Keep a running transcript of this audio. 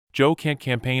Joe Kent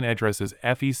campaign addresses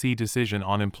FEC decision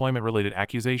on employment-related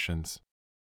accusations.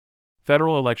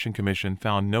 Federal Election Commission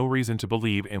found no reason to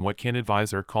believe in what Kent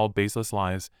advisor called baseless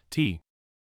lies.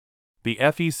 The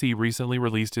FEC recently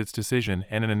released its decision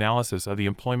and an analysis of the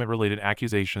employment-related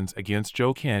accusations against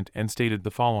Joe Kent and stated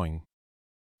the following.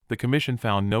 The Commission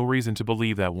found no reason to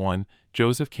believe that 1.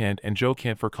 Joseph Kent and Joe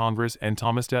Kent for Congress and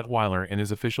Thomas Detweiler in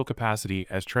his official capacity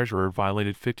as Treasurer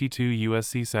violated 52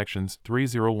 U.S.C. Sections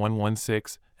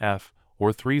 30116 F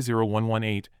or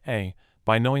 30118 A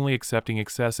by knowingly accepting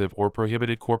excessive or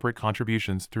prohibited corporate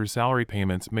contributions through salary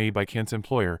payments made by Kent's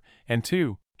employer, and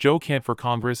 2. Joe Kent for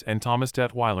Congress and Thomas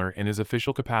Detweiler in his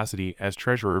official capacity as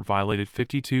Treasurer violated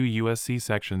 52 U.S.C.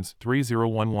 Sections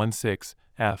 30116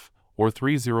 F or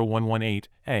 30118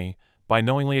 A by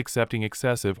knowingly accepting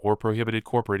excessive or prohibited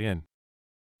corporate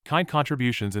in-kind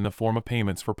contributions in the form of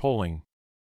payments for polling.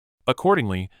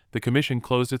 Accordingly, the Commission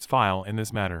closed its file in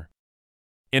this matter.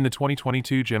 In the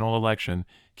 2022 general election,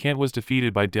 Kent was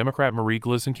defeated by Democrat Marie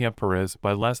Gluesenkamp Perez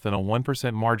by less than a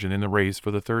 1% margin in the race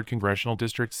for the 3rd congressional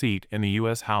district seat in the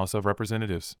U.S. House of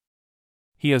Representatives.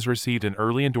 He has received an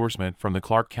early endorsement from the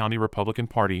Clark County Republican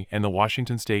Party and the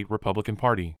Washington State Republican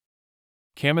Party.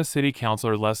 Camas City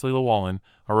Councilor Leslie Llewellyn,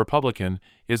 a Republican,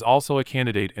 is also a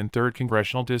candidate in 3rd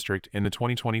Congressional District in the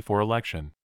 2024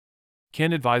 election.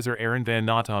 Kent advisor Aaron Van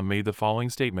Natta made the following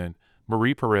statement: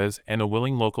 Marie Perez and a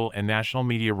willing local and national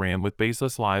media ran with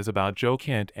baseless lies about Joe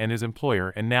Kent and his employer,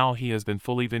 and now he has been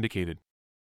fully vindicated.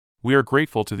 We are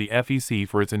grateful to the FEC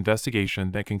for its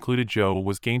investigation that concluded Joe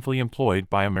was gainfully employed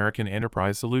by American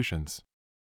Enterprise Solutions.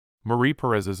 Marie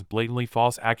Perez's blatantly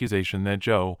false accusation that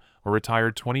Joe, a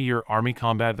retired 20-year Army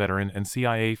combat veteran and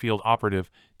CIA field operative,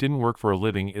 didn't work for a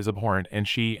living is abhorrent, and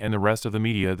she and the rest of the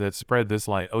media that spread this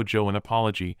lie owe Joe an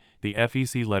apology. The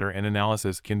FEC letter and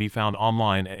analysis can be found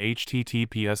online at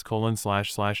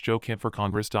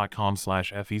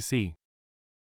https://joekentforcongress.com/FEC.